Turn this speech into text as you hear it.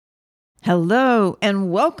Hello,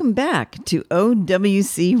 and welcome back to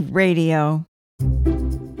OWC Radio.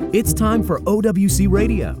 It's time for OWC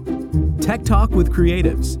Radio. Tech Talk with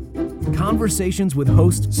Creatives. Conversations with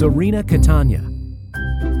host Serena Catania.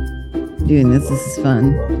 Doing this is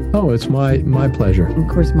fun. Oh, it's my pleasure. Of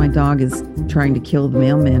course, my dog is trying to kill the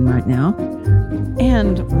mailman right now.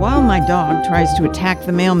 And while my dog tries to attack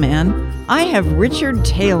the mailman, I have Richard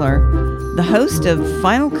Taylor, the host of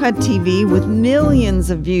Final Cut TV with millions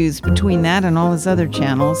of views between that and all his other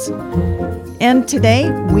channels. And today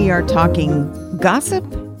we are talking gossip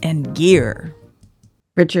and gear.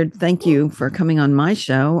 Richard, thank you for coming on my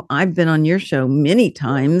show. I've been on your show many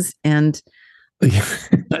times, and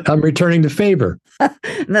I'm returning the favor.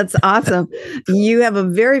 That's awesome. You have a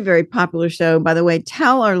very, very popular show. By the way,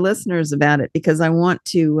 tell our listeners about it because I want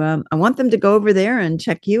them to go over there and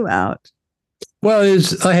check you out. Well,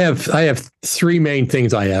 I have three main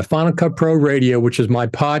things. I have Final Cut Pro Radio, which is my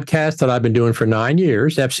podcast that I've been doing for 9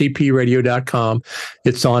 years, fcpradio.com.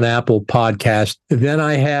 It's on Apple Podcast. Then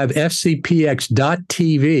I have fcpx.tv,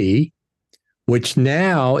 which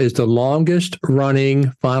now is the longest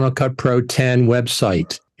running Final Cut Pro 10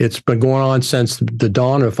 website. It's been going on since the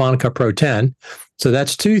dawn of Final Cut Pro 10. So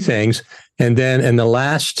that's two things. And then in the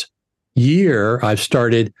last year, I've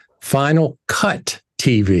started Final Cut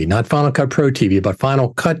TV, not Final Cut Pro TV, but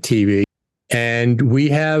Final Cut TV. And we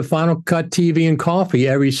have Final Cut TV and coffee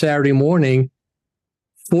every Saturday morning,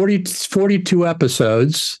 42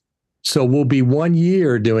 episodes. So we'll be 1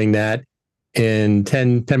 year doing that in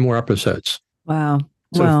 10 more episodes. Wow.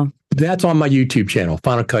 So wow. That's on my YouTube channel,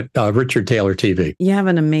 Final Cut Richard Taylor TV. You have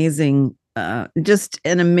an amazing, just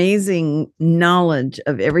an amazing knowledge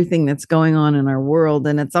of everything that's going on in our world.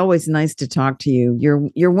 And it's always nice to talk to you.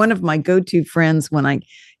 You're one of my go-to friends when I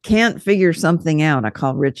can't figure something out. I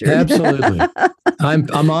call Richard. Absolutely.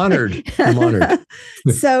 I'm honored. I'm honored.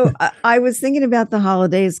 So I was thinking about the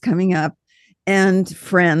holidays coming up and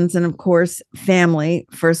friends, and of course, family,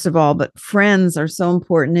 first of all, but friends are so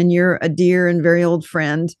important. And you're a dear and very old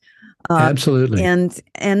friend. Absolutely. And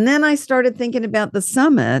then I started thinking about the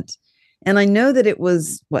summit. And I know that it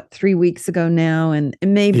was 3 weeks ago now, and it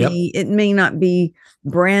may not be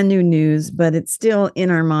brand new news, but it's still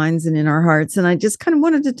in our minds and in our hearts. And I just kind of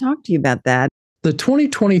wanted to talk to you about that. The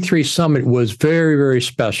 2023 summit was very, very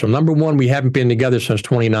special. Number one, we haven't been together since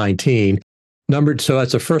 2019. So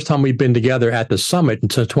that's the first time we've been together at the summit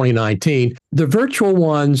since 2019. The virtual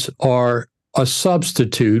ones are a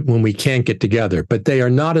substitute when we can't get together, but they are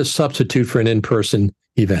not a substitute for an in-person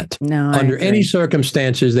event. No, under any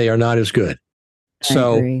circumstances, they are not as good.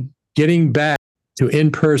 So getting back to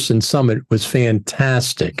in-person summit was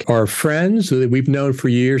fantastic. Our friends that we've known for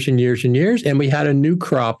years and years and years, and we had a new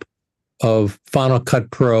crop of Final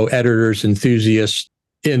Cut Pro editors, enthusiasts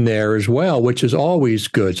in there as well, which is always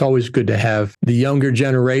good. It's always good to have the younger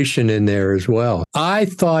generation in there as well. I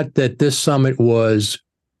thought that this summit was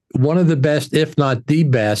one of the best, if not the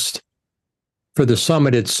best, for the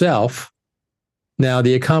summit itself. Now,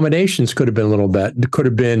 the accommodations could have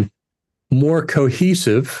been more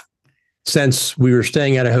cohesive since we were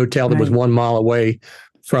staying at a hotel that was 1 mile away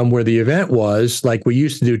from where the event was, like we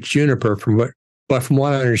used to do at Juniper. But from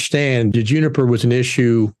what I understand, the Juniper was an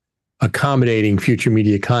issue accommodating Future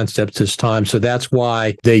Media Concepts this time. So that's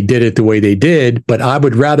why they did it the way they did. But I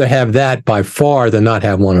would rather have that by far than not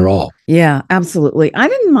have one at all. Yeah, absolutely. I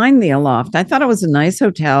didn't mind the Aloft. I thought it was a nice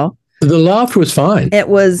hotel. The Loft was fine. It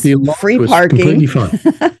was free parking. Completely fine.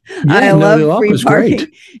 I love free parking. Great.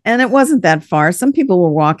 And it wasn't that far. Some people were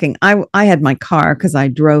walking. I had my car because I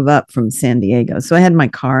drove up from San Diego. So I had my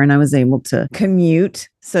car and I was able to commute,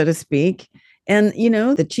 so to speak. And,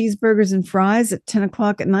 the cheeseburgers and fries at 10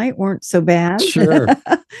 o'clock at night weren't so bad. Sure.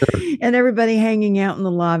 And everybody hanging out in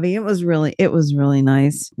the lobby. It was really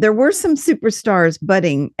nice. There were some superstars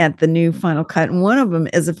budding at the new Final Cut. And one of them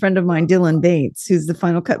is a friend of mine, Dylan Bates, who's the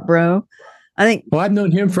Final Cut bro. I think. Well, I've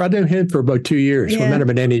known him for about 2 years. Yeah. We met him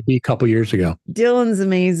at NAB a couple years ago. Dylan's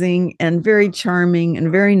amazing and very charming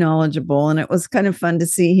and very knowledgeable. And it was kind of fun to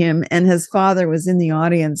see him. And his father was in the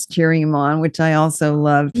audience cheering him on, which I also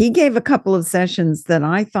loved. He gave a couple of sessions that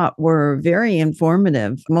I thought were very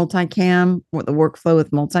informative. Multicam, the workflow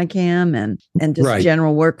with multicam and just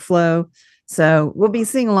general workflow. So we'll be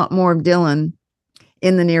seeing a lot more of Dylan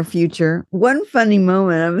in the near future. One funny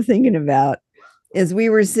moment I'm thinking about is we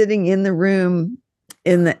were sitting in the room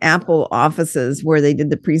in the Apple offices where they did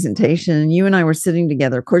the presentation, and you and I were sitting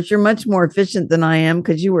together. Of course, you're much more efficient than I am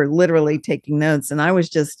because you were literally taking notes, and I was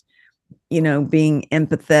just, being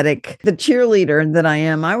empathetic. The cheerleader that I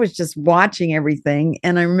am, I was just watching everything.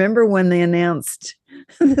 And I remember when they announced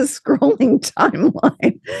the scrolling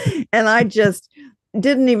timeline, and I just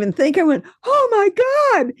didn't even think. I went, oh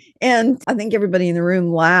my God. And I think everybody in the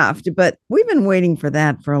room laughed, but we've been waiting for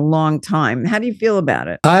that for a long time. How do you feel about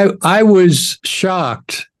it? I was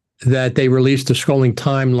shocked that they released the scrolling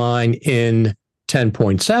timeline in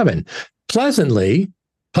 10.7. Pleasantly,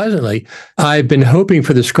 I've been hoping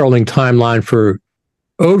for the scrolling timeline for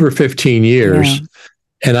over 15 years. Yeah.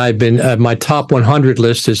 And I've been, my top 100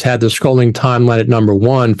 list has had the scrolling timeline at number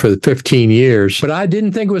 1 for 15 years. But I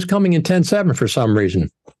didn't think it was coming in 10.7 for some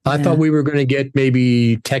reason. I thought we were going to get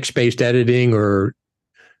maybe text-based editing or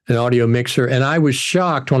an audio mixer. And I was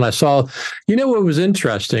shocked when I saw, what was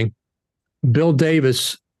interesting? Bill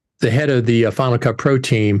Davis, the head of the Final Cut Pro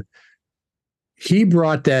team, he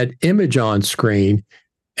brought that image on screen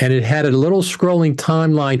and it had a little scrolling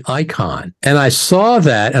timeline icon. And I saw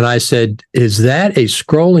that and I said, is that a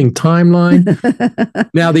scrolling timeline?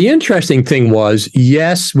 Now, the interesting thing was,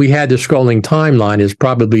 yes, we had the scrolling timeline is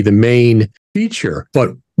probably the main feature,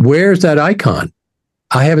 but where's that icon?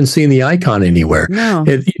 I haven't seen the icon anywhere. No.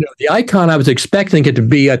 The icon, I was expecting it to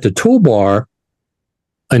be at the toolbar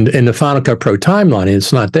in the Final Cut Pro timeline, and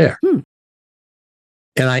it's not there.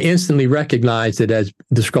 And I instantly recognized it as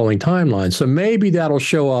the scrolling timeline. So maybe that'll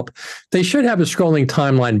show up. They should have a scrolling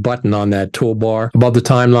timeline button on that toolbar above the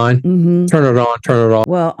timeline. Mm-hmm. Turn it on, turn it off.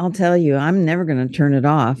 Well, I'll tell you, I'm never going to turn it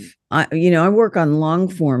off. I work on long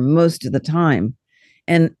form most of the time.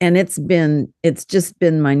 And it's just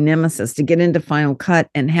been my nemesis to get into Final Cut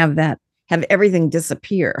and have everything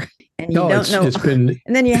disappear. And you don't know.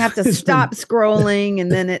 And then you have to stop scrolling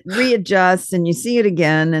and then it readjusts and you see it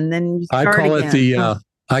again. And then you start again.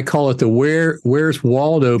 I call it the Where's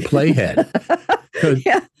Waldo playhead.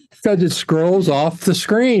 Because it scrolls off the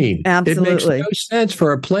screen. Absolutely. It makes no sense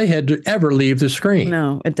for a playhead to ever leave the screen.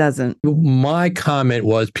 No, it doesn't. My comment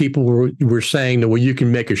was people were saying that, well, you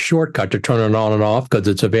can make a shortcut to turn it on and off because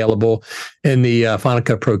it's available in the Final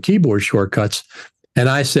Cut Pro keyboard shortcuts. And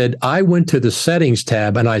I said, I went to the settings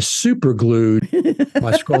tab and I super glued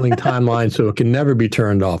my scrolling timeline so it can never be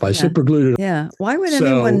turned off. I super glued it. Yeah. Why would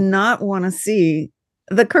anyone not want to see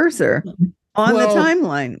the cursor on the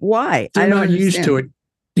timeline? Why? They're not used to it.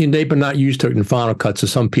 They've been not used to it in Final Cut. So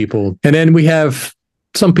some people, and then we have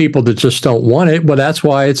some people that just don't want it. Well, that's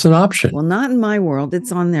why it's an option. Well, not in my world.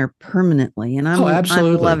 It's on there permanently. And I'm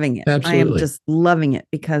loving it. Absolutely. I am just loving it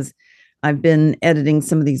because I've been editing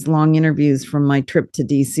some of these long interviews from my trip to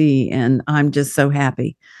DC, and I'm just so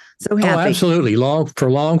happy. So happy. Oh, absolutely.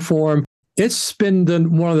 For long form. It's been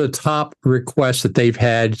one of the top requests that they've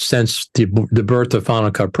had since the birth of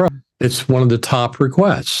Final Cut Pro. It's one of the top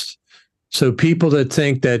requests. So people that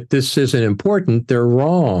think that this isn't important, they're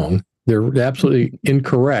wrong. They're absolutely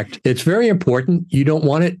incorrect. It's very important. You don't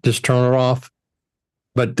want it, just turn it off.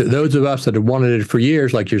 But those of us that have wanted it for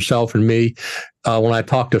years, like yourself and me, when I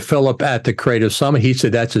talked to Philip at the Creative Summit, he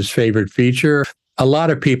said that's his favorite feature. A lot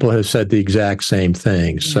of people have said the exact same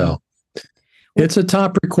thing. Yeah. So it's a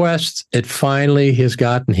top request. It finally has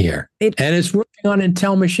gotten here. And it's working on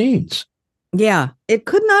Intel machines. Yeah. It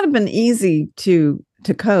could not have been easy to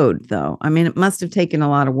code, though. I mean, it must have taken a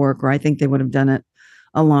lot of work, or I think they would have done it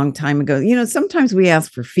a long time ago. Sometimes we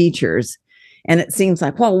ask for features. And it seems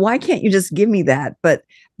like, well, why can't you just give me that? But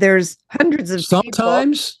there's hundreds of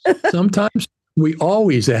sometimes we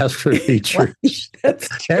always ask for features.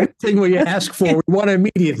 Everything we ask for, we want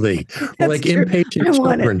immediately. We're like impatient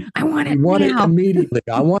children. I want it immediately.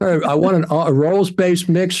 I want a roles-based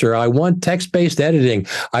mixer. I want text-based editing.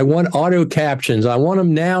 I want auto captions. I want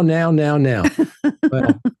them now.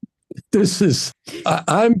 Well,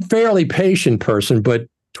 I'm a fairly patient person, but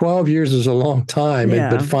 12 years is a long time,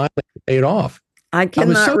 but finally it paid off. I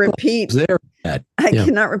cannot repeat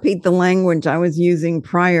the language I was using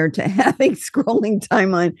prior to having scrolling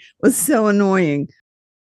timeline. It was so annoying.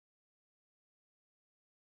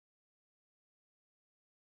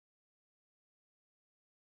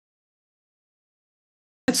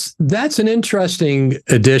 That's an interesting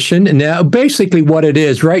addition. And now, basically, what it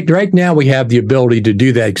is right now, we have the ability to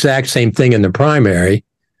do that exact same thing in the primary.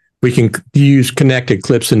 We can use connected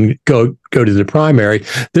clips and go to the primary.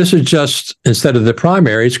 This is just, instead of the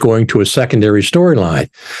primary, it's going to a secondary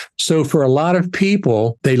storyline. So for a lot of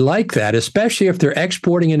people, they like that, especially if they're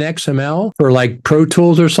exporting in XML for like Pro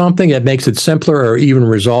Tools or something. It makes it simpler, or even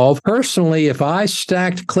Resolve. Personally, if I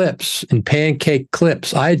stacked clips and pancake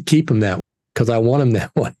clips, I'd keep them that way because I want them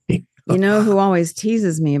that way. You know who always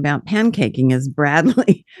teases me about pancaking is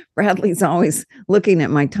Bradley. Bradley's always looking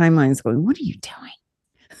at my timelines going, what are you doing?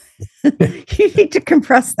 You need to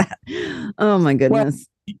compress that. Oh my goodness.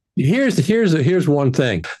 Well, here's one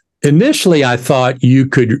thing. Initially, I thought you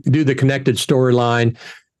could do the connected storyline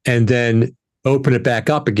and then open it back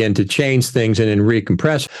up again to change things and then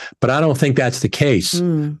recompress. But I don't think that's the case.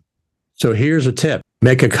 So here's a tip.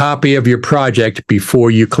 Make a copy of your project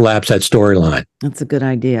before you collapse that storyline. That's a good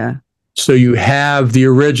idea. So you have the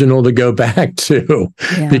original to go back to,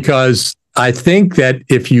 because I think that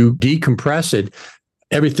if you decompress it,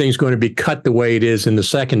 everything's going to be cut the way it is in the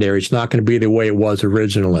secondary. It's not going to be the way it was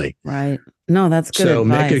originally. Right. No, that's good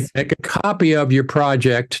advice. So make a copy of your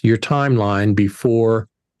project, your timeline, before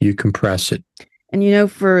you compress it.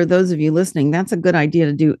 And, for those of you listening, that's a good idea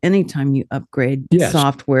to do anytime you upgrade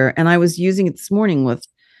software. And I was using it this morning with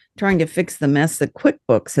trying to fix the mess that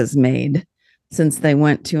QuickBooks has made since they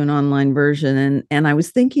went to an online version. And I was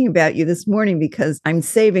thinking about you this morning because I'm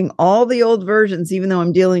saving all the old versions, even though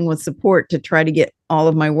I'm dealing with support, to try to get all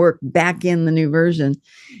of my work back in the new version.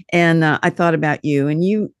 And I thought about you,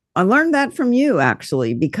 and I learned that from you,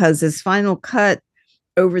 actually, because as Final Cut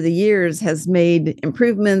over the years has made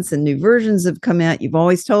improvements and new versions have come out. You've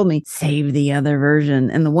always told me, save the other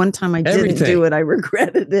version. And the one time I didn't do it, I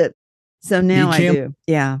regretted it. So now I do.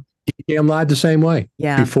 Yeah. I'm live the same way.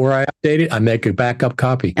 Yeah. Before I update it, I make a backup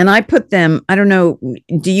copy. And I put them, I don't know,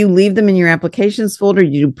 do you leave them in your applications folder? Do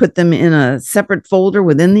you put them in a separate folder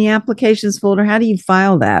within the applications folder? How do you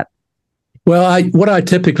file that? Well, what I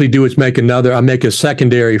typically do is make a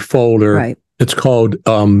secondary folder. Right. It's called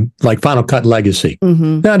like Final Cut Legacy.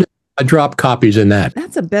 Mm-hmm. Now, I drop copies in that.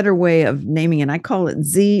 That's a better way of naming it. I call it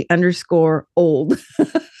Z_old.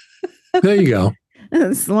 There you go.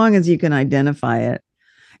 As long as you can identify it.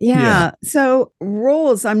 Yeah. So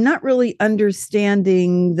roles, I'm not really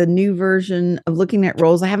understanding the new version of looking at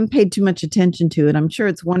roles. I haven't paid too much attention to it. I'm sure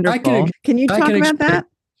it's wonderful. Can you talk about that?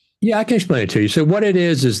 Yeah, I can explain it to you. So what it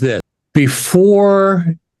is this. Before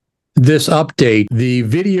this update, the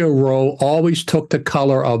video roll always took the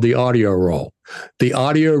color of the audio roll. The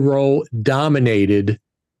audio roll dominated.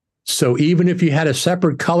 So even if you had a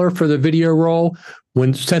separate color for the video roll,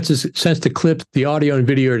 since the clips, the audio and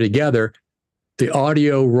video are together, the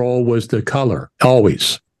audio roll was the color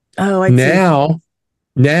always. Oh, I see.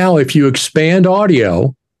 Now, if you expand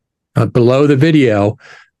audio below the video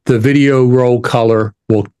roll color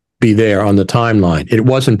will be there on the timeline. It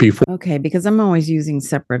wasn't before. Okay, because I'm always using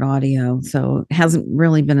separate audio, so it hasn't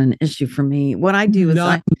really been an issue for me. What I do is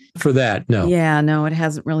for that, no. Yeah, no, it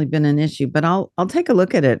hasn't really been an issue, but I'll take a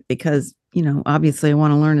look at it because, obviously I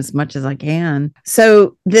want to learn as much as I can.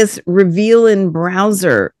 So this reveal in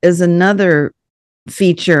browser is another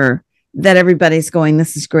feature that everybody's going,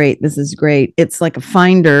 this is great. This is great. It's like a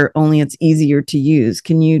finder, only it's easier to use.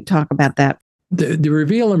 Can you talk about that? The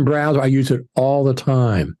reveal in browser, I use it all the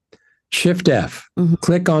time. Shift F,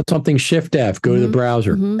 click on something, Shift F, go to the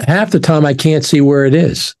browser. Half the time I can't see where it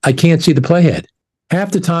is. I can't see the playhead.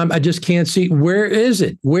 Half the time I just can't see, where is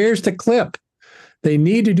it? Where's the clip? They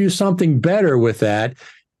need to do something better with that.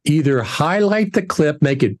 Either highlight the clip,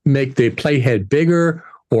 make the playhead bigger,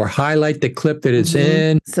 or highlight the clip that it's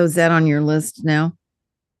in. So is that on your list now?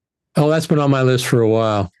 Oh, that's been on my list for a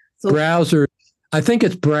while. So, browser, I think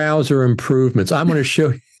it's browser improvements. I want to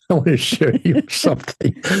show you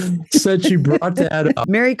something. Since you brought that up.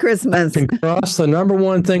 Merry Christmas. I can cross the number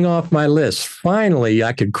one thing off my list. Finally,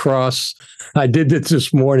 I did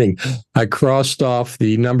this morning. I crossed off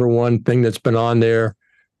the number one thing that's been on there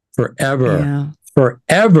forever. Yeah.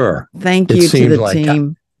 Forever. Thank you to the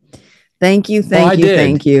team. Thank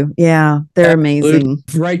you. Yeah, they're amazing.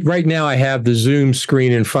 Right now, I have the Zoom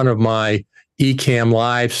screen in front of my Ecamm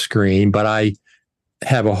Live screen, but I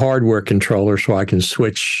have a hardware controller so I can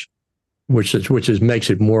switch, which makes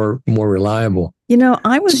it more reliable.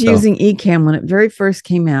 I was using Ecamm when it very first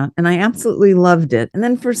came out, and I absolutely loved it. And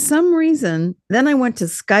then for some reason, then I went to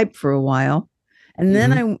Skype for a while, and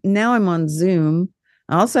then now I'm on Zoom.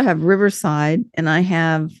 I also have Riverside, and I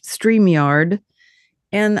have StreamYard.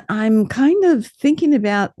 And I'm kind of thinking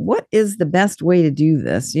about what is the best way to do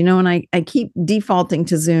this, and I keep defaulting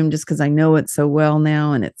to Zoom just because I know it so well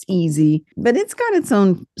now and it's easy, but it's got its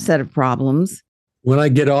own set of problems. When I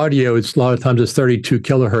get audio, it's a lot of times it's 32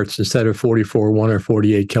 kilohertz instead of 44.1 or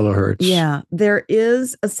 48 kilohertz. Yeah, there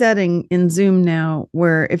is a setting in Zoom now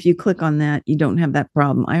where if you click on that, you don't have that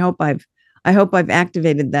problem. I hope I've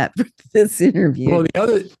activated that for this interview. Well,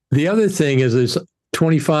 the other thing is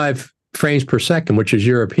 25 frames per second, which is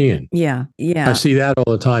European. Yeah. I see that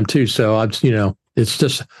all the time too. So I'm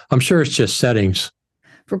sure it's just settings.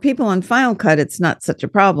 For people on Final Cut, it's not such a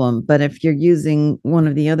problem, but if you're using one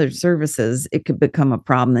of the other services, it could become a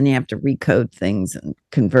problem. Then you have to recode things and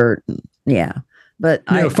convert. And But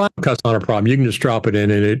Final Cut's not a problem. You can just drop it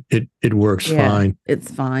in and it works fine.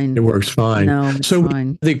 It's fine. It works fine. No, it's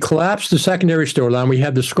fine. They collapsed the secondary storyline. We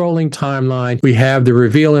have the scrolling timeline. We have the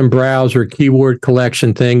reveal in browser keyword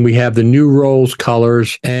collection thing. We have the new roles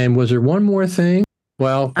colors. And was there one more thing?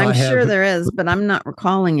 Well, I'm sure there is, but I'm not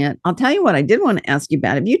recalling it. I'll tell you what I did want to ask you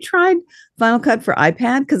about. Have you tried Final Cut for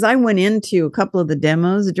iPad? Because I went into a couple of the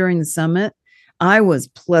demos during the summit. I was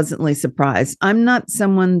pleasantly surprised. I'm not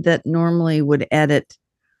someone that normally would edit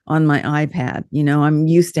on my iPad. I'm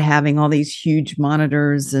used to having all these huge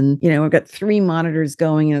monitors and, I've got 3 monitors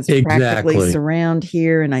going and it's practically surround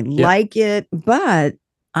here and I like it. But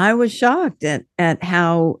I was shocked at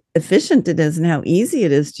how efficient it is and how easy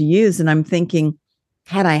it is to use. And I'm thinking,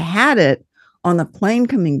 had I had it on the plane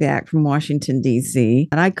coming back from Washington, D.C.,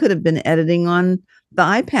 and I could have been editing on the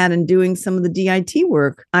iPad and doing some of the DIT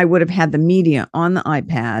work, I would have had the media on the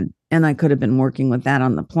iPad and I could have been working with that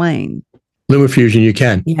on the plane. LumaFusion, you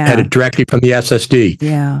can edit directly from the SSD.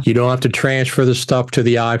 Yeah. You don't have to transfer the stuff to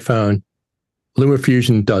the iPhone.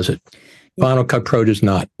 LumaFusion does it. Final Cut Pro does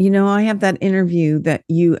not. I have that interview that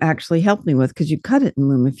you actually helped me with because you cut it in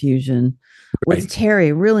LumaFusion with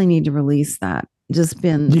Terry. Really need to release that.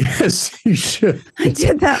 Yes, you should. I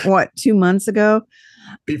did that 2 months ago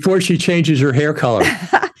before she changes her hair color.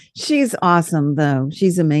 She's awesome though.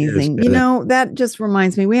 She's amazing. That just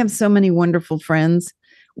reminds me, we have so many wonderful friends.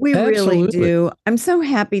 We really do. I'm so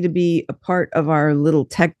happy to be a part of our little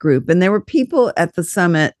tech group. And there were people at the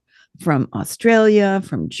summit from Australia,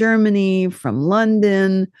 from Germany, from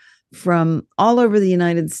London, from all over the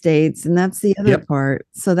United States. And that's the other part.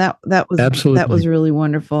 So that was really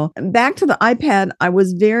wonderful. And back to the iPad, I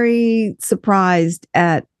was very surprised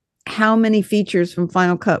at how many features from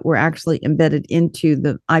Final Cut were actually embedded into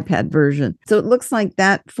the iPad version. So it looks like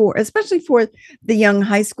that especially for the young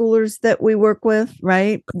high schoolers that we work with,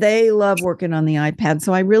 right? They love working on the iPad.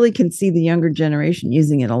 So I really can see the younger generation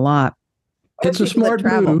using it a lot. It's a smart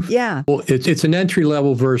move. Yeah. Well, it's an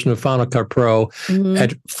entry-level version of Final Cut Pro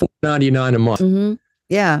at $4.99 a month. Mm-hmm.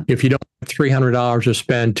 Yeah. If you don't have $300 to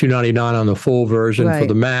spend, $2.99 on the full version for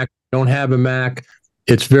the Mac. Don't have a Mac.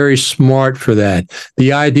 It's very smart for that.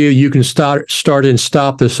 The idea you can start and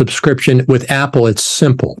stop the subscription with Apple, it's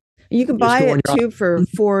simple. You can buy it too for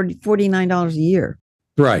 $49 a year.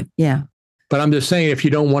 Right. Yeah. But I'm just saying, if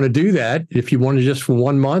you don't want to do that, if you want to just for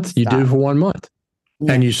 1 month, you do it for 1 month.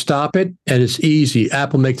 Yeah. And you stop it and it's easy.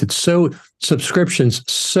 Apple makes it subscriptions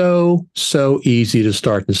so easy to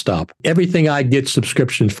start and stop. Everything I get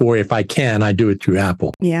subscriptions for, if I can, I do it through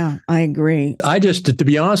Apple. Yeah, I agree. To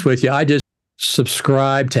be honest with you, I just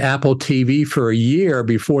subscribed to Apple TV for a year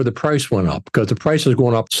before the price went up because the price is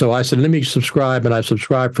going up. So I said, let me subscribe, and I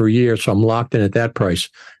subscribed for a year. So I'm locked in at that price.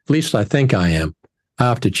 At least I think I am. I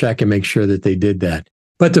have to check and make sure that they did that.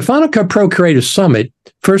 But the Final Cut Pro Creative Summit,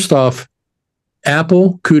 first off,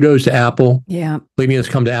 Apple, kudos to Apple. Yeah. Leading us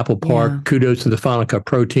come to Apple Park. Yeah. Kudos to the Final Cut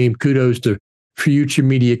Pro team. Kudos to Future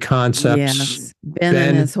Media Concepts. Yes. Ben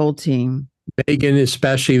and his whole team. Megan,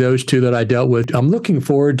 especially those two that I dealt with. I'm looking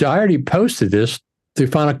forward to, I already posted this, the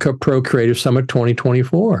Final Cut Pro Creative Summit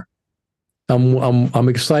 2024. I'm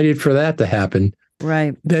excited for that to happen.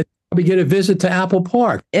 Right. That we get a visit to Apple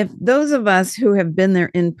Park. If those of us who have been there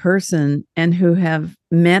in person and who have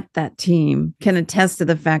met that team can attest to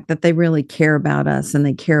the fact that they really care about us and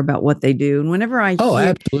they care about what they do. And whenever I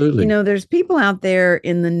hear, absolutely. There's people out there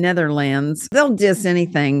in the Netherlands, they'll diss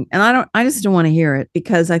anything. And I just don't want to hear it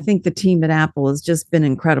because I think the team at Apple has just been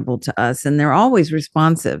incredible to us and they're always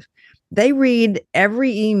responsive. They read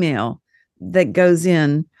every email that goes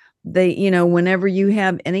in. They, whenever you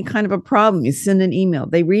have any kind of a problem, you send an email,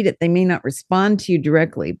 they read it. They may not respond to you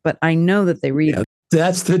directly, but I know that they read it.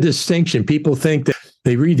 That's the distinction. People think that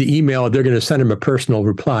they read the email, they're going to send them a personal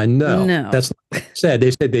reply. No, that's not what they said.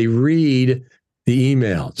 They said they read the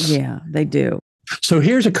emails. Yeah, they do. So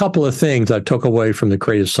here's a couple of things I took away from the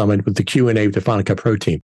Creative Summit with the Q&A with the Final Cut Pro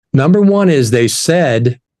team. Number one is they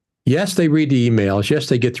said, yes, they read the emails. Yes,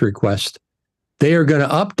 they get the request. They are going to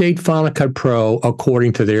update Final Cut Pro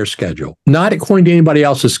according to their schedule, not according to anybody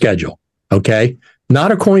else's schedule. Okay.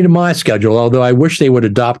 Not according to my schedule, although I wish they would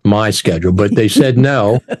adopt my schedule, but they said,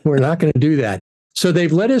 no, we're not going to do that. So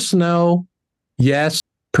they've let us know, yes,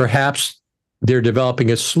 perhaps they're developing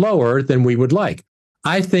it slower than we would like.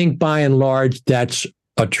 I think by and large, that's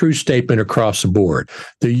a true statement across the board.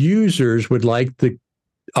 The users would like the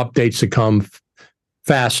updates to come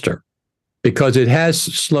faster because it has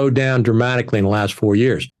slowed down dramatically in the last 4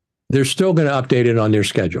 years. They're still going to update it on their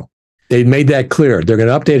schedule. They made that clear. They're going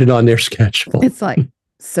to update it on their schedule. It's like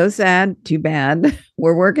So sad, too bad.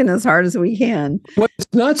 We're working as hard as we can. Well,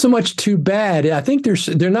 it's not so much too bad. I think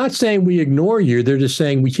they're not saying we ignore you. They're just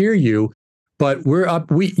saying we hear you, but we're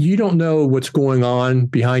up. You don't know what's going on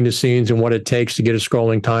behind the scenes and what it takes to get a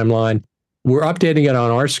scrolling timeline. We're updating it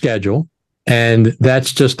on our schedule, and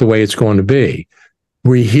that's just the way it's going to be.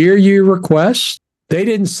 We hear your requests. They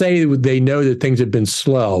didn't say they know that things have been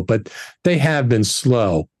slow, but they have been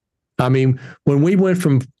slow. I mean, when we went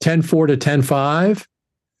from 10.4 to 10.5,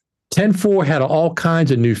 10.4 had all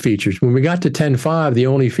kinds of new features. When we got to 10.5, the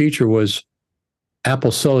only feature was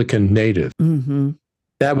Apple Silicon native. Mm-hmm.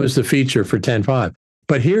 That was the feature for 10.5.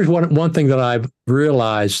 But here's one thing that I've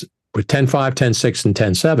realized with 10.5, 10.6, and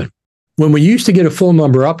 10.7. When we used to get a full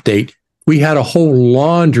number update, we had a whole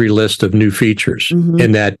laundry list of new features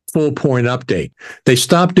in that full point update. They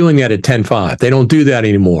stopped doing that at 10.5. They don't do that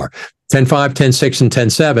anymore. 10.5, 10.6, and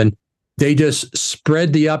 10.7, they just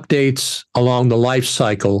spread the updates along the life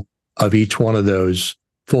cycle of each one of those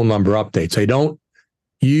full number updates. They don't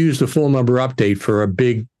use the full number update for a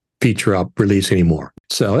big feature up release anymore.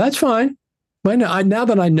 So that's fine. But now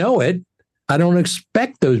that I know it, I don't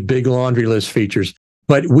expect those big laundry list features.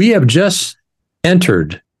 But we have just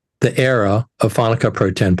entered the era of Final Cut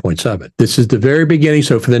Pro 10.7. This is the very beginning.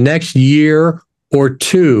 So for the next year or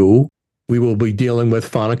two, we will be dealing with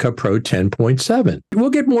Final Cut Pro 10.7. We'll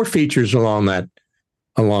get more features along that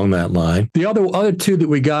line. The other two that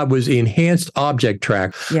we got was enhanced object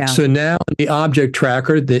track. Yeah. So now the object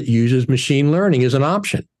tracker that uses machine learning is an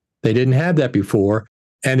option. They didn't have that before.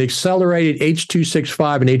 And accelerated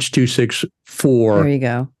H.265 and H.264. There you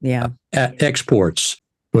go. Yeah. Exports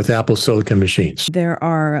with Apple Silicon machines. There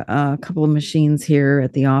are a couple of machines here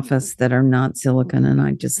at the office that are not Silicon, and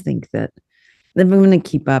I just think that if I'm going to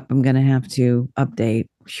keep up, I'm going to have to update.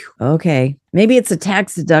 Okay. Maybe it's a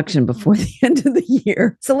tax deduction before the end of the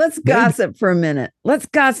year. So let's gossip for a minute. Let's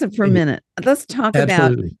talk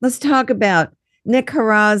about Nick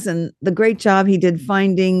Haraz and the great job he did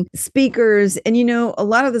finding speakers. And, a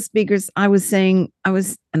lot of the speakers I'm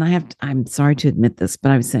sorry to admit this,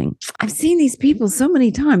 but I was saying, I've seen these people so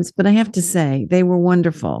many times, but I have to say they were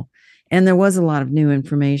wonderful. And there was a lot of new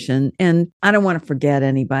information, and I don't want to forget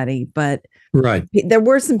anybody, but right. There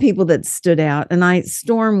were some people that stood out, and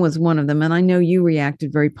Storm was one of them. And I know you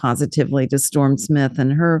reacted very positively to Storm Smith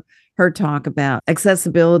and her talk about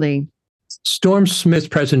accessibility. Storm Smith's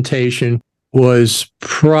presentation was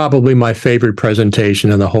probably my favorite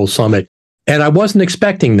presentation of the whole summit. And I wasn't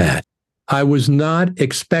expecting that. I was not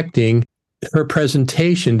expecting her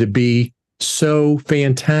presentation to be so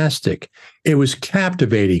fantastic. It was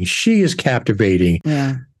captivating. She is captivating.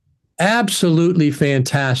 Yeah. Absolutely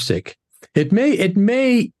fantastic. It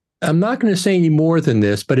may, I'm not going to say any more than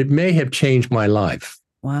this, but it may have changed my life.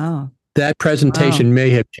 Wow. That presentation may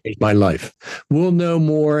have changed my life. We'll know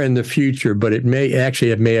more in the future, but it may have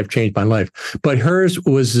changed my life. But hers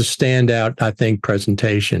was the standout, I think,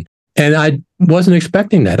 presentation. And I wasn't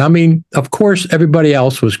expecting that. I mean, of course, everybody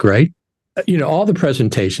else was great. All the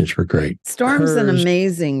presentations were great. Storm's an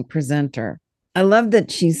amazing presenter. I love that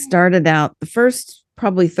she started out the first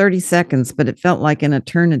probably 30 seconds, but it felt like an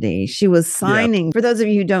eternity. She was signing. Yeah. For those of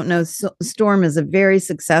you who don't know, Storm is a very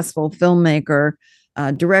successful filmmaker,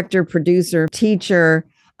 director, producer, teacher.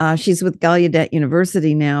 She's with Gallaudet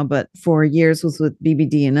University now, but for years was with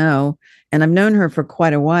BBD&O. And I've known her for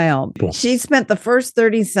quite a while. Cool. She spent the first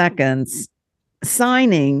 30 seconds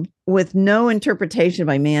signing with no interpretation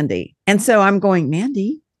by Mandy. And so I'm going,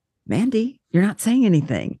 Mandy, you're not saying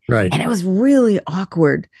anything. Right. And it was really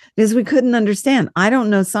awkward because we couldn't understand. I don't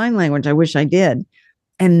know sign language. I wish I did.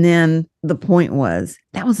 And then the point was,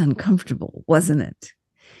 that was uncomfortable, wasn't it?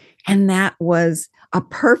 And that was a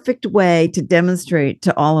perfect way to demonstrate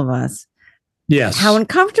to all of us how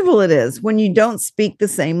uncomfortable it is when you don't speak the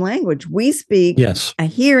same language. We speak a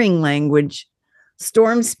hearing language.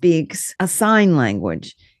 Storm speaks a sign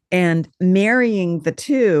language. And marrying the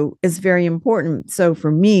two is very important. So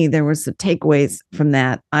for me, there were some takeaways from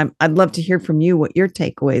that. I'd love to hear from you what your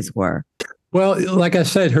takeaways were. Well, like I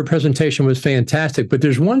said, her presentation was fantastic. But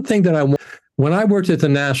there's one thing that when I worked at the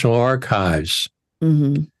National Archives,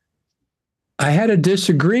 I had a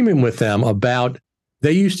disagreement with them about,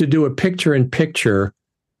 they used to do a picture-in-picture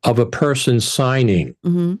of a person signing.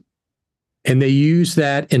 And they use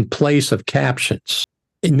that in place of captions.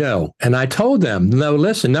 No. And I told them, no,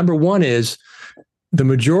 listen, number one is the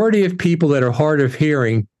majority of people that are hard of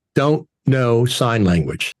hearing don't know sign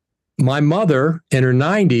language. My mother in her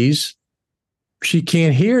 90s, she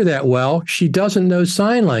can't hear that well. She doesn't know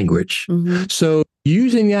sign language. So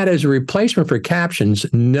using that as a replacement for captions,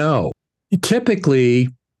 no. Typically,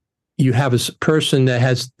 you have a person that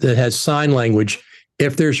has sign language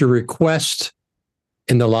if there's a request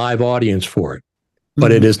in the live audience for it.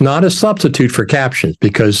 But it is not a substitute for captions,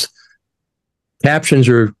 because captions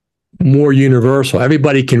are more universal.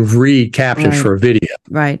 Everybody can read captions for a video.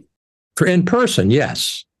 Right. For in person,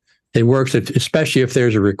 yes. It works, especially if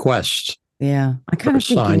there's a request. Yeah. I kind of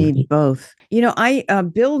think you need both. You know,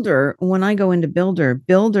 Builder, when I go into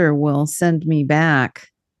Builder will send me back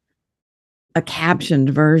a captioned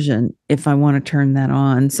version if I want to turn that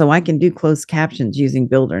on. So I can do closed captions using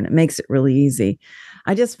Builder, and it makes it really easy.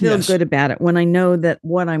 I just feel good about it when I know that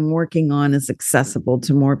what I'm working on is accessible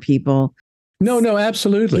to more people. No,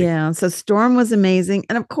 absolutely. Yeah. So Storm was amazing.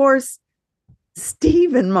 And of course,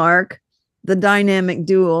 Steve and Mark, the dynamic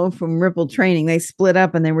duo from Ripple Training, they split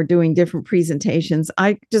up and they were doing different presentations.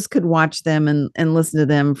 I just could watch them and listen to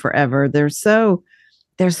them forever. They're so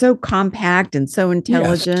compact and so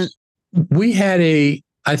intelligent. Yes. We had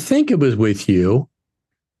I think it was with you,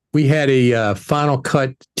 we had a Final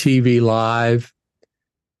Cut TV Live,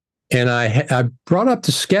 and I brought up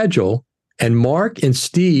the schedule, and Mark and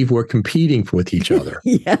Steve were competing with each other.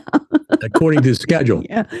 Yeah. According to the schedule.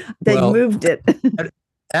 Yeah. They moved it.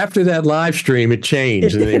 After that live stream, it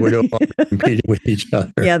changed, and they were no longer competing with each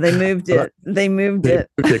other. Yeah, they moved it. They moved it.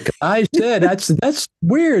 I said, that's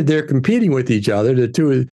weird. They're competing with each other, the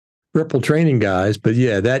two Ripple Training guys. But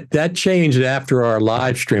yeah, that changed after our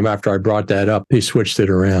live stream. After I brought that up, they switched it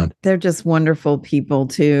around. They're just wonderful people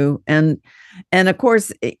too. And of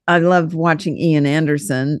course, I loved watching Ian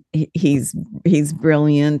Anderson. He's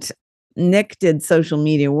brilliant. Nick did social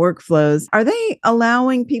media workflows. Are they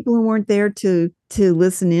allowing people who weren't there to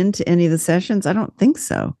listen in to any of the sessions? I don't think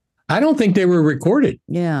so. I don't think they were recorded.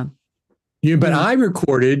 Yeah. But I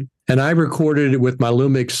recorded it with my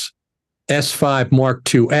Lumix S5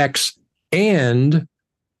 Mark II X and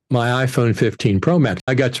my iPhone 15 Pro Max.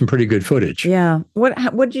 I got some pretty good footage. Yeah.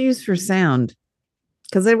 What'd you use for sound?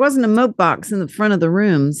 Because there wasn't a moat box in the front of the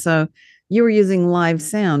room, so you were using live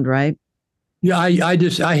sound, right? Yeah, I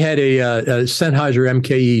had a Sennheiser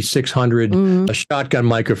MKE 600, a shotgun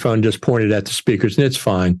microphone just pointed at the speakers, and it's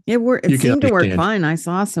fine. It seemed to work fine. I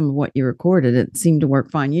saw some of what you recorded. It seemed to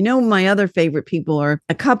work fine. You know, my other favorite people are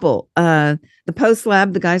a couple. The Post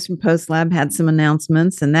Lab, the guys from Post Lab had some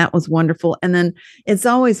announcements, and that was wonderful. And then it's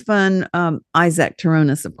always fun, Isaac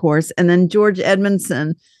Taronis, of course, and then George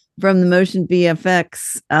Edmondson from the Motion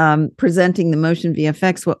VFX, presenting the Motion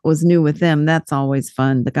VFX, what was new with them. That's always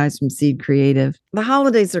fun. The guys from Seed Creative. The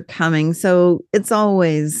holidays are coming, so it's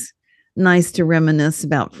always nice to reminisce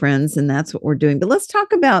about friends, and that's what we're doing. But let's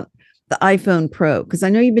talk about the iPhone Pro, because I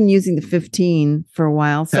know you've been using the 15 for a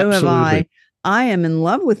while. So Absolutely. Have I. I am in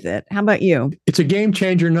love with it. How about you? It's a game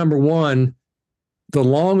changer. Number one, the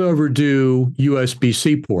long overdue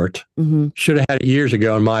USB-C port. Should have had it years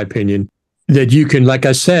ago, in my opinion. That you can, like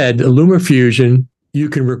I said, LumaFusion, you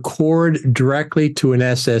can record directly to an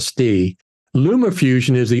SSD.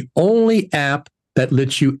 LumaFusion is the only app that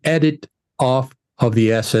lets you edit off of the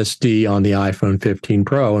SSD on the iPhone 15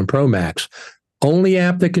 Pro and Pro Max. Only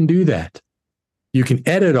app that can do that. You can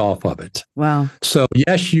edit off of it. Wow. So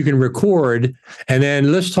yes, you can record. And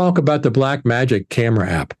then let's talk about the Blackmagic camera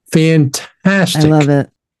app. Fantastic. I love it.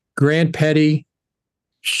 Grant Petty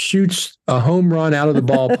shoots a home run out of the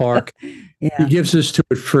ballpark. Yeah. He gives us to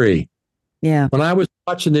it free. Yeah. When I was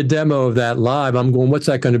watching the demo of that live, I'm going, what's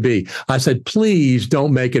that going to be? I said, please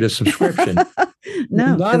don't make it a subscription.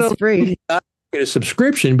 No, it's free. Not a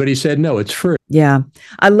subscription, but he said, no, it's free. Yeah.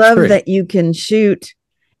 I love that you can shoot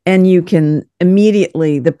and you can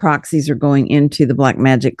immediately, the proxies are going into the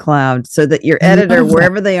Blackmagic cloud so that your editor,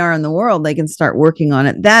 wherever they are in the world, they can start working on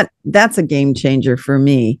it. That's a game changer for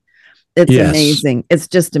me. It's amazing. It's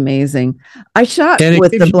just amazing. I shot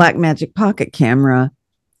with the Blackmagic Pocket camera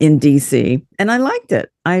in DC, and I liked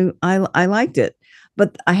it. I liked it.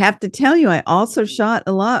 But I have to tell you, I also shot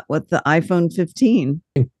a lot with the iPhone 15.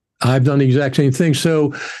 I've done the exact same thing.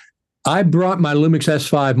 So I brought my Lumix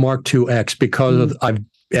S5 Mark II X because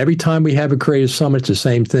every time we have a Creative Summit, it's the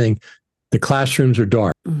same thing. The classrooms are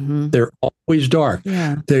dark. They're always dark.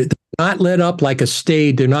 Yeah. They're not lit up like a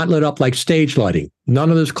stage. They're not lit up like stage lighting. None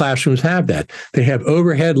of those classrooms have that. They have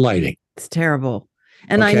overhead lighting. It's terrible.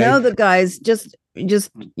 And I know the guys just,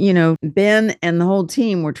 Ben and the whole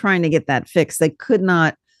team were trying to get that fixed. They could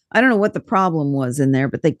not. I don't know what the problem was in there,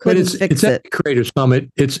 but they couldn't fix it. It's Creative Summit.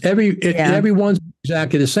 Everyone's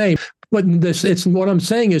exactly the same. But what I'm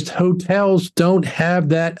saying is hotels don't have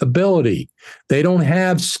that ability. They don't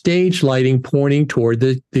have stage lighting pointing toward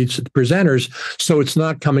the presenters, so it's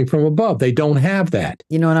not coming from above. They don't have that.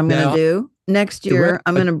 You know what I'm going to do? Next year,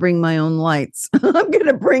 I'm going to bring my own lights. I'm going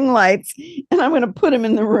to bring lights, and I'm going to put them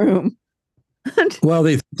in the room. Well,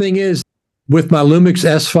 the thing is, with my Lumix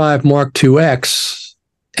S5 Mark IIX,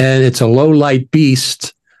 and it's a low light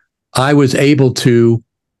beast, I was able to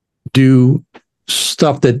do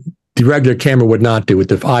stuff that the regular camera would not do, with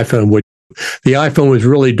the iPhone would. The iPhone was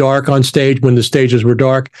really dark on stage when the stages were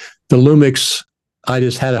dark. The Lumix, I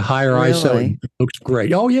just had a higher ISO. It looks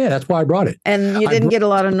great. Oh yeah, that's why I brought it. And you didn't get a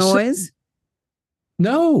lot of noise?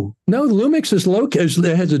 No, the Lumix is low.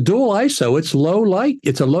 It has a dual ISO. It's low light.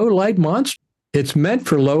 It's a low light monster. It's meant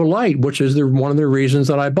for low light, which is one of the reasons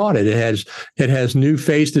that I bought it. It has new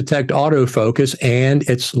phase detect autofocus, and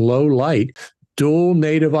it's low light, dual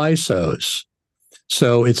native ISOs.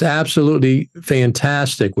 So it's absolutely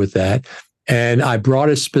fantastic with that. And I brought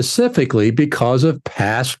it specifically because of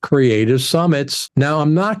past creative summits. Now,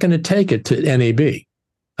 I'm not going to take it to NAB.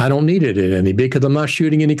 I don't need it at NAB because I'm not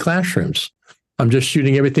shooting any classrooms. I'm just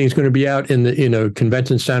shooting everything's going to be out in the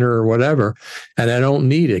convention center or whatever, and I don't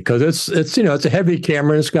need it because it's a heavy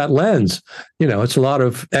camera and it's got lens. It's a lot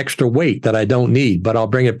of extra weight that I don't need. But I'll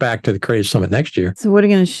bring it back to the Creative Summit next year. So what are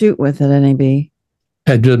you going to shoot with at NAB?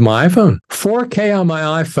 I did my iPhone, 4K on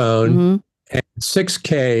my iPhone, and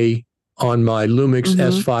 6K on my Lumix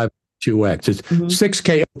S5 IIX. It's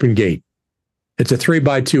 6K open gate. It's a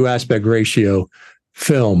 3:2 aspect ratio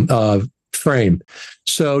film frame.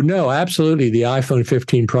 So no, absolutely the iPhone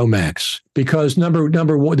 15 Pro Max, because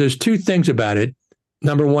number one, there's two things about it.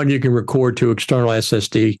 Number one, you can record to external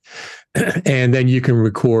SSD, and then you can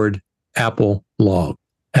record Apple Log.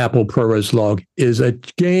 Apple ProRes Log is a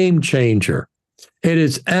game changer. It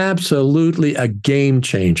is absolutely a game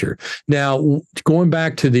changer. Now, going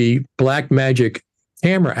back to the Blackmagic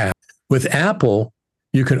camera app, with Apple,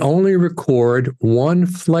 you can only record one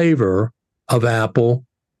flavor of Apple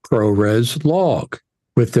ProRes Log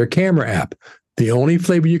with their camera app. The only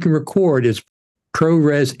flavor you can record is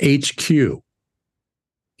ProRes HQ.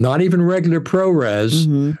 Not even regular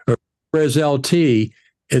ProRes or ProRes LT.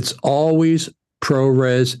 It's always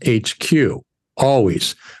ProRes HQ.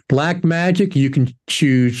 Always. Blackmagic, you can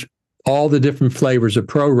choose all the different flavors of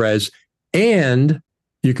ProRes, and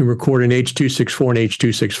you can record an H.264 and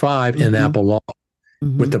H.265 in Apple Log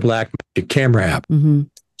with the Blackmagic camera app.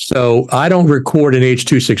 So I don't record an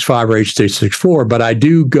H.265 or H.264, but I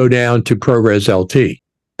do go down to ProRes LT.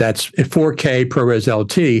 That's 4K ProRes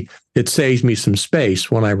LT. It saves me some space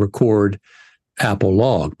when I record Apple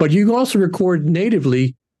Log. But you can also record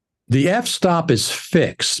natively. The f-stop is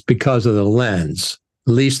fixed because of the lens,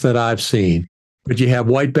 at least that I've seen. But you have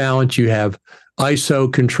white balance, you have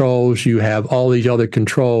ISO controls, you have all these other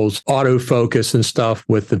controls, autofocus and stuff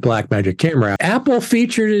with the Blackmagic camera. Apple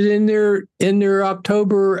featured it in their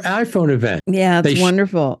October iPhone event. Yeah, it's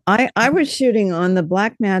wonderful. I was shooting on the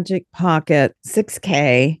Blackmagic Pocket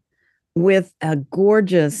 6K with a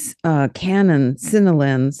gorgeous Canon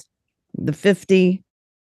Cinelens, the 50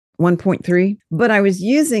 1.3, but I was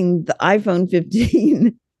using the iPhone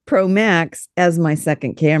 15 Pro Max as my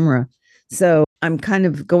second camera. So I'm kind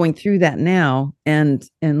of going through that now and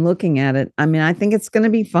looking at it. I mean, I think it's going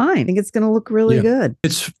to be fine. I think it's going to look really good.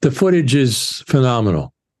 The footage is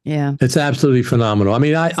phenomenal. Yeah. It's absolutely phenomenal. I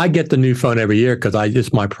mean, I get the new phone every year because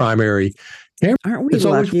it's my primary camera. Aren't we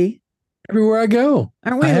lucky? Everywhere I go.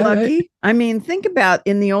 Aren't we lucky? I mean, think about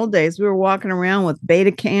in the old days, we were walking around with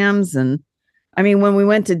beta cams, and I mean, when we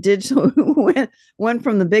went to digital, we went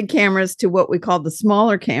from the big cameras to what we called the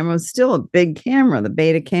smaller cameras, still a big camera, the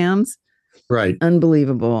beta cams. Right.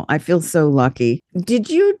 Unbelievable. I feel so lucky. Did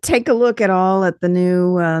you take a look at all at the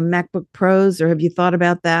new MacBook Pros, or have you thought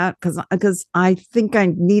about that? Because I think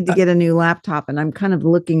I need to get a new laptop, and I'm kind of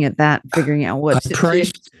looking at that, figuring out what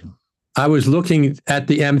to I was looking at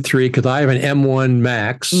the M3 because I have an M1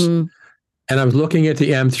 Max, and I was looking at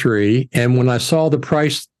the M3, and when I saw the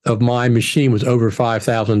price of my machine was over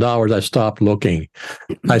 $5,000, I stopped looking.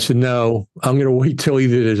 I said, no, I'm going to wait till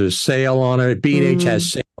either there's a sale on it. B&H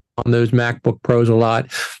has sale on those MacBook Pros a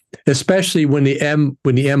lot, especially when the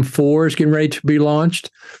M4 is getting ready to be launched.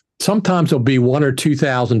 Sometimes it'll be $1,000 or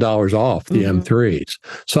 $2,000 off the M3s.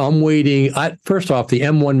 So I'm waiting. First off, the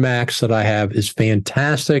M1 Max that I have is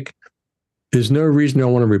fantastic. There's no reason I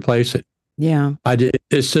want to replace it. Yeah.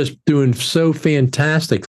 It's just doing so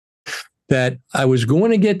fantastic that I was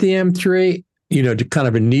going to get the M3, to kind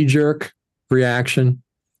of a knee-jerk reaction.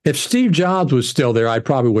 If Steve Jobs was still there, I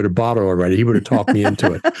probably would have bought it already. He would have talked me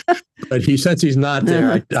into it. But since he's not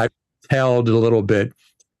there, I held a little bit.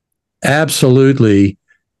 Absolutely.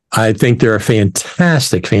 I think they're a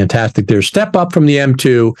fantastic. They're a step up from the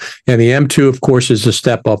M2, and the M2, of course, is a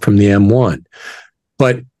step up from the M1.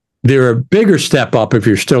 But they're a bigger step up if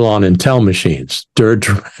you're still on Intel machines. They're a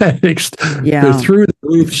dramatic, they're through the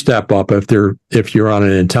roof step up if you're on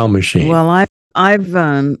an Intel machine. Well, I've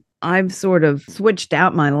I've sort of switched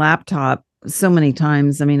out my laptop so many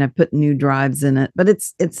times. I mean, I put new drives in it, but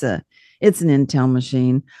it's an Intel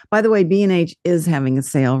machine. By the way, B&H is having a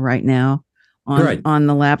sale right now on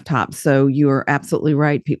the laptop. So you are absolutely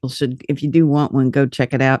right. People should, if you do want one, go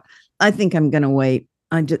check it out. I think I'm going to wait.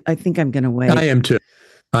 I think I'm going to wait. I am too.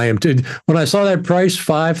 When I saw that price,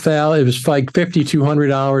 $5,000, it was like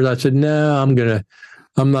 $5,200. I said, no,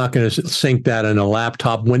 I'm not going to sink that in a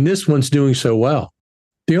laptop when this one's doing so well.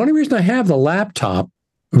 The only reason I have the laptop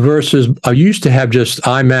versus I used to have just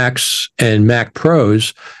iMacs and Mac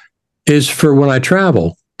Pros is for when I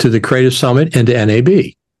travel to the Creative Summit and to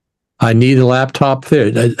NAB. I need a laptop there.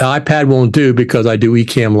 The iPad won't do because I do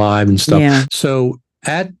Ecamm Live and stuff. Yeah. So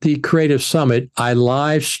at the Creative Summit, I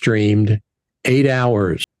live streamed 8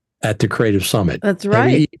 hours at the Creative Summit. That's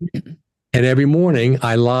right. Every morning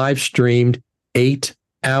I live streamed 8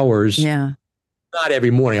 hours. Yeah. Not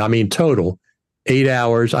every morning. I mean, total 8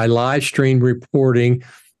 hours. I live streamed reporting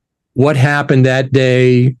what happened that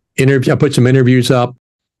day. I put some interviews up.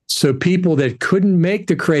 So people that couldn't make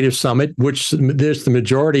the Creative Summit, which there's the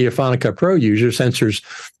majority of Final Cut Pro users, since there's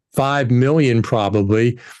 5 million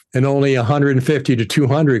probably, and only 150 to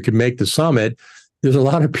 200 could make the summit. There's a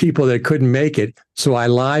lot of people that couldn't make it. So I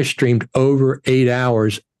live streamed over 8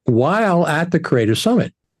 hours while at the Creative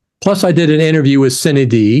Summit. Plus, I did an interview with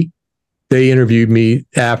CineD. They interviewed me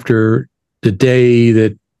after the day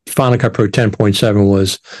that Final Cut Pro 10.7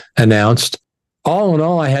 was announced. All in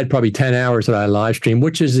all, I had probably 10 hours that I live streamed,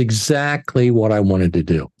 which is exactly what I wanted to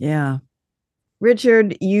do. Yeah.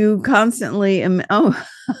 Richard, you constantly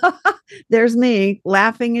there's me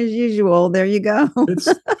laughing as usual. There you go.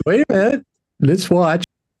 Wait a minute. Let's watch.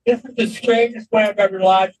 This is the strangest way I've ever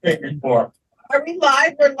live streamed before. Are we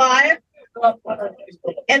live? We're live?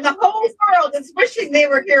 And the whole world is wishing they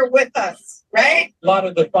were here with us, right? A lot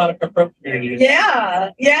of the Final Cut Pro community.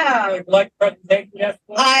 Yeah. Like presentation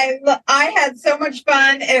yesterday? I had so much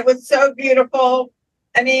fun. It was so beautiful.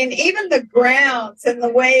 I mean, even the grounds and the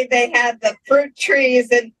way they had the fruit trees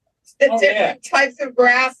and the different types of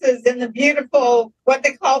grasses and the beautiful, what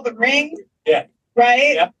they call the ring. Yeah.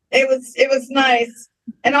 Right? Yeah. It was nice.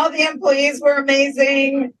 And all the employees were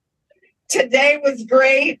amazing. Today was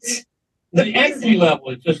great. The energy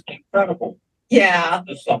level is just incredible. Yeah.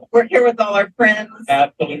 We're here with all our friends.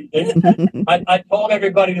 Absolutely. I told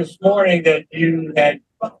everybody this morning that you had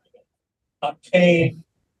obtained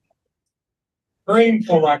cream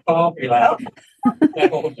for my coffee last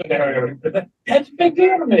That's a big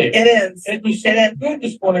deal to me. It is. It was good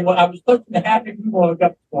this morning. When I was looking at happy people woke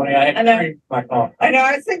up this morning, I had cream for my coffee. I know.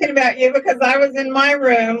 I was thinking about you because I was in my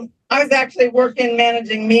room. I was actually working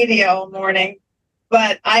managing media all morning,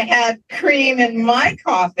 but I had cream in my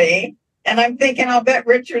coffee, and I'm thinking, I'll bet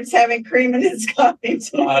Richard's having cream in his coffee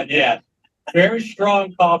too. Yeah. Very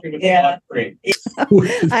strong coffee with a lot of cream.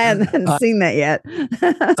 I haven't seen that yet.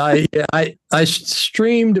 I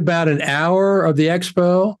streamed about an hour of the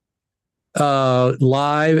expo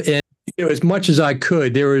live, and as much as I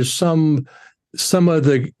could. There was some of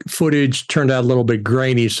the footage turned out a little bit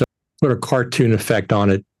grainy, so I put a cartoon effect on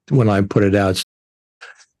it when I put it out,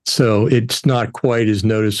 so it's not quite as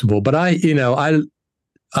noticeable. But I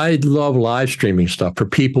love live streaming stuff for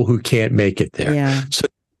people who can't make it there. Yeah. So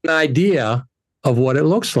an idea of what it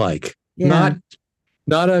looks like. Yeah.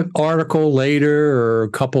 Not an article later or a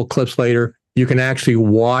couple clips later. You can actually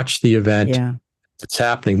watch the event that's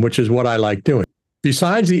happening, which is what I like doing.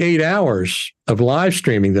 Besides the 8 hours of live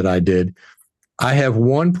streaming that I did, I have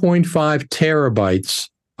 1.5 terabytes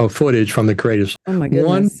of footage from the Creative. Oh my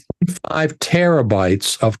goodness. 1.5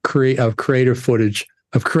 terabytes of creative footage,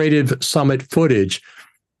 of Creative Summit footage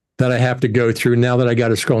that I have to go through. Now that I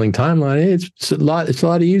got a scrolling timeline, it's a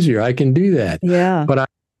lot easier. I can do that. Yeah. But how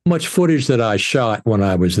much footage that I shot when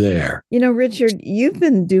I was there. You know, Richard, you've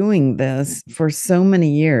been doing this for so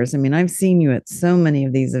many years. I mean, I've seen you at so many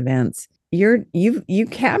of these events. You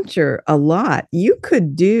capture a lot. You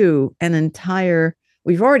could do an entire,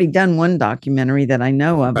 we've already done one documentary that I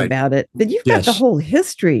know of about it, but you've got the whole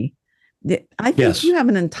history. I think you have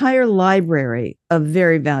an entire library of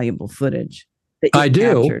very valuable footage. I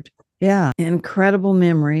do. Captured. Yeah. Incredible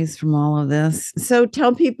memories from all of this. So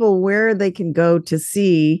tell people where they can go to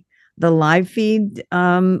see the live feed.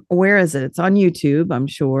 Where is it? It's on YouTube, I'm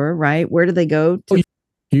sure, right? Where do they go to?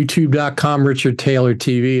 YouTube.com, Richard Taylor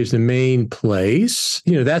TV is the main place.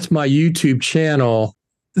 That's my YouTube channel.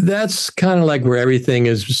 That's kind of like where everything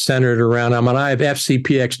is centered around. I have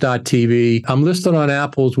FCPX.tv. I'm listed on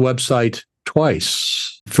Apple's website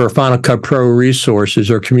twice for Final Cut Pro resources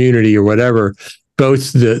or community or whatever.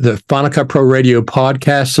 Both the Final Cut Pro Radio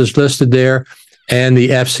podcast is listed there, and the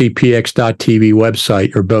FCPX.TV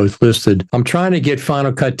website are both listed. I'm trying to get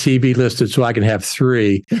Final Cut TV listed so I can have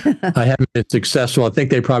 3. I haven't been successful. I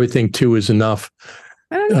think they probably think 2 is enough.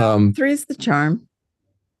 I don't know. 3 is the charm.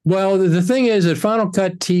 Well, the thing is that Final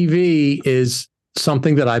Cut TV is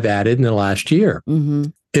something that I've added in the last year.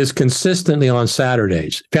 Is consistently on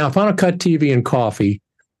Saturdays. Final Cut TV and Coffee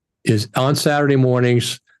is on Saturday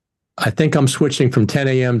mornings. I think I'm switching from 10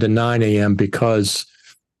 a.m. to 9 a.m. because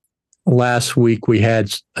last week we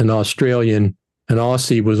had an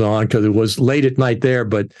Aussie was on because it was late at night there,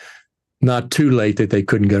 but not too late that they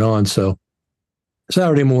couldn't get on. So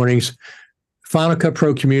Saturday mornings, Final Cut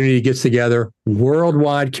Pro community gets together,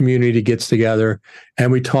 worldwide community gets together, and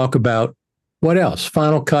we talk about what else?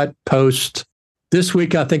 Final Cut, Post. This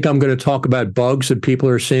week, I think I'm going to talk about bugs that people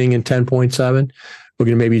are seeing in 10.7. We're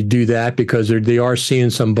going to maybe do that because they are seeing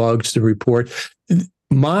some bugs to report.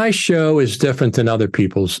 My show is different than other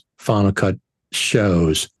people's Final Cut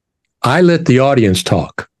shows. I let the audience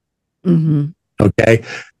talk. Okay.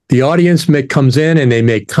 The audience comes in and they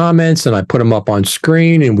make comments and I put them up on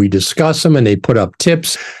screen and we discuss them and they put up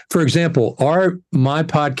tips. For example, my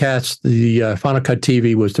podcast, the Final Cut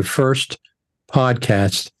TV, was the first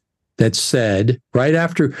podcast that said right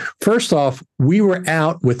after, first off, we were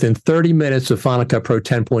out within 30 minutes of Final Cut Pro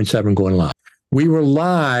 10.7 going live. We were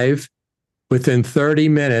live within 30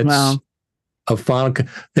 minutes of Final Cut.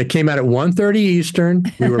 That came out at 1:30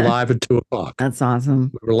 Eastern. We were live at 2 o'clock. That's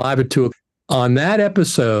awesome. We were live at 2 o'clock. On that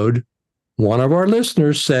episode, one of our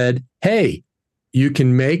listeners said, hey, you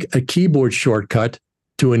can make a keyboard shortcut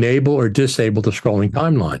to enable or disable the scrolling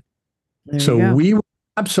timeline. So we were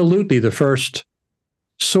absolutely the first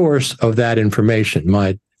source of that information,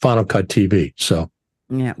 my Final Cut TV. So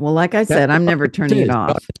yeah, well, like I said, I'm never turning it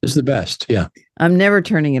off. It's the best. Yeah, I'm never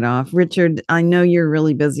turning it off. Richard, I know you're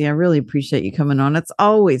really busy. I really appreciate you coming on. It's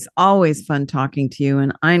always fun talking to you,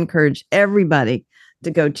 and I encourage everybody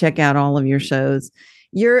to go check out all of your shows.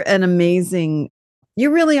 You're you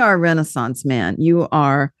really are a Renaissance man. You're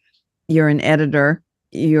an editor,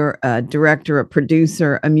 you're a director, a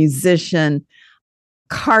producer, a musician,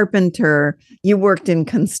 carpenter. You worked in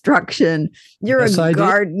construction. You're a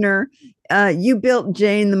gardener. You built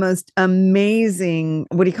Jane the most amazing,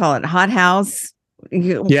 what do you call it? Hothouse?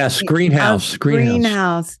 Yes, greenhouse.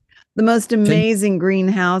 Greenhouse. The most amazing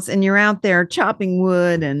greenhouse. And you're out there chopping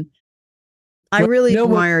wood. And I really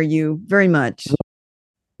admire you very much.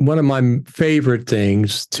 One of my favorite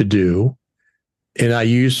things to do, and I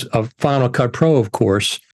use a Final Cut Pro, of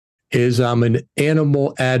course, is I'm an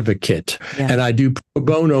animal advocate. And I do pro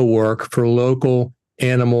bono work for local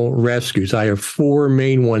animal rescues. I have 4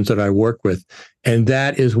 main ones that I work with. And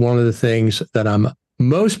that is one of the things that I'm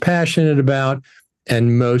most passionate about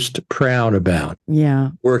and most proud about.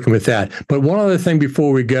 Yeah. Working with that. But one other thing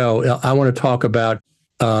before we go, I want to talk about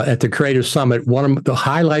at the Creative Summit, one of the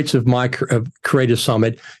highlights of my Creative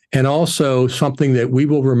Summit, and also something that we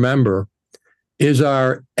will remember, is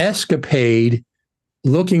our escapade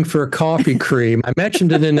looking for coffee cream. I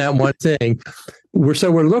mentioned it in that one thing. We're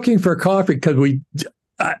looking for coffee because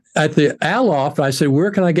at the Aloft, I said,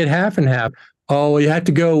 where can I get half and half? Oh, you have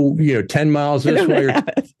to go, 10 miles this way.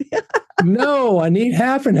 No, I need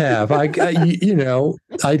half and half. I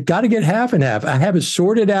got to get half and half. I have it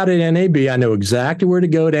sorted out at NAB. I know exactly where to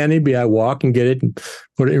go to NAB. I walk and get it and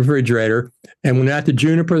put it in the refrigerator. And when I'm at the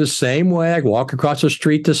Juniper, the same way, I walk across the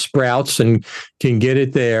street to Sprouts and can get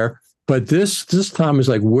it there. But this time is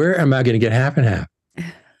like, where am I going to get half and half?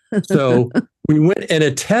 So we went in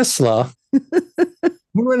a Tesla.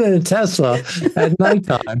 At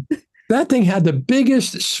nighttime. That thing had the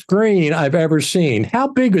biggest screen I've ever seen. How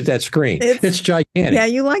big was that screen? It's gigantic. Yeah,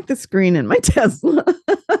 you like the screen in my Tesla.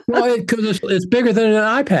 Well, because it's bigger than an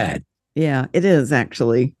iPad. Yeah, it is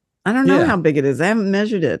actually. I don't know how big it is. I haven't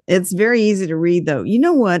measured it. It's very easy to read, though. You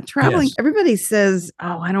know what? Traveling, everybody says,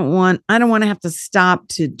 "Oh, I don't want to have to stop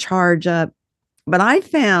to charge up." But I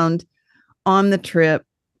found on the trip,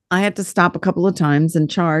 I had to stop a couple of times and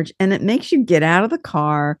charge, and it makes you get out of the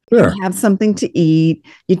car, you have something to eat,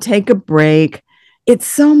 you take a break. It's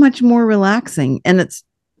so much more relaxing, and it's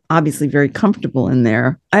obviously very comfortable in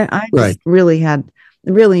there. I just really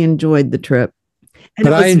enjoyed the trip. And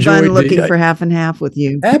it was fun looking for half and half with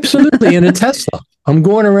you. Absolutely, in a Tesla. I'm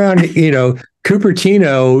going around,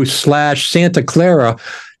 Cupertino / Santa Clara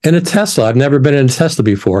in a Tesla. I've never been in a Tesla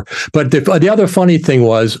before. But the other funny thing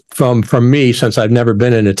was from me, since I've never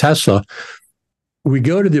been in a Tesla, we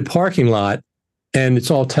go to the parking lot and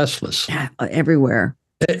it's all Teslas. Yeah, everywhere.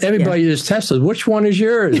 Everybody is Teslas. Which one is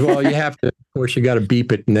yours? Well, you have to, of course, you got to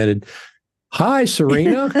beep it and then hi,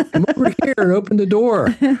 Serena, come over here and open the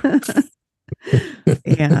door.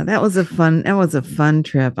 Yeah, that was a fun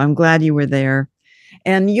trip. I'm glad you were there.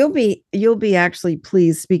 And you'll be actually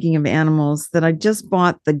pleased, speaking of animals, that I just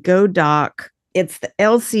bought the GoDock. It's the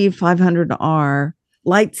LC500R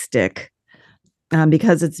light stick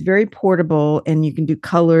because it's very portable and you can do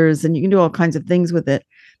colors and you can do all kinds of things with it.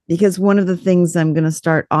 Because one of the things I'm going to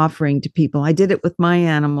start offering to people, I did it with my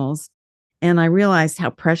animals and I realized how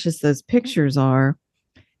precious those pictures are,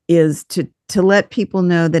 is to let people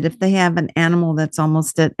know that if they have an animal that's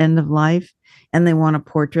almost at end of life and they want a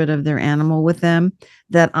portrait of their animal with them,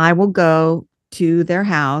 that I will go to their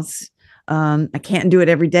house. I can't do it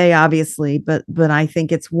every day, obviously, but I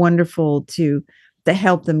think it's wonderful to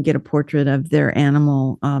help them get a portrait of their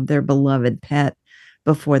animal, their beloved pet,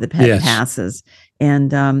 before the pet passes.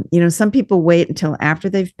 And, some people wait until after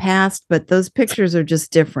they've passed, but those pictures are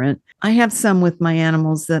just different. I have some with my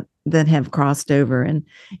animals that have crossed over, and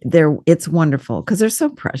it's wonderful because they're so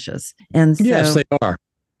precious. And so, yes, they are.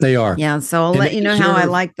 They are. Yeah. So I'll let you know how I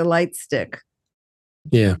like the light stick.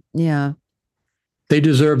 Yeah. Yeah. They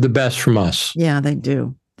deserve the best from us. Yeah, they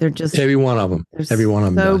do. They're just every one of them. Every one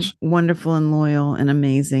of them so wonderful and loyal and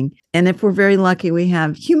amazing. And if we're very lucky, we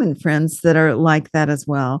have human friends that are like that as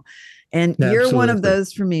well. And you're one of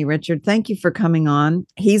those for me, Richard. Thank you for coming on.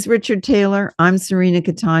 He's Richard Taylor. I'm Serena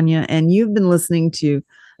Catania, and you've been listening to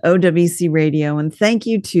OWC Radio. And thank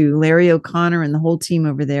you to Larry O'Connor and the whole team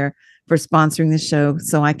over there for sponsoring the show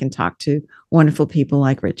so I can talk to wonderful people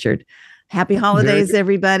like Richard. Happy holidays,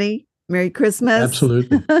 everybody. Merry Christmas.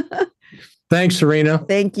 Absolutely. Thanks, Serena.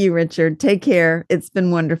 Thank you, Richard. Take care. It's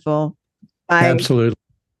been wonderful. Bye. Absolutely.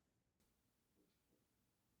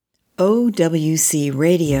 OWC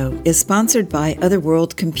Radio is sponsored by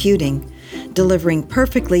Otherworld Computing, delivering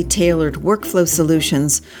perfectly tailored workflow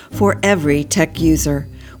solutions for every tech user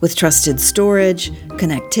with trusted storage,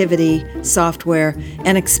 connectivity, software,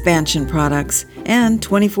 and expansion products, and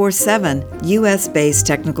 24/7 US-based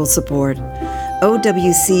technical support.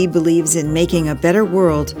 OWC believes in making a better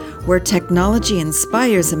world where technology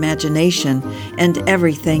inspires imagination and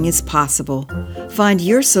everything is possible. Find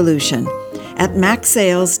your solution at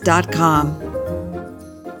maxsales.com.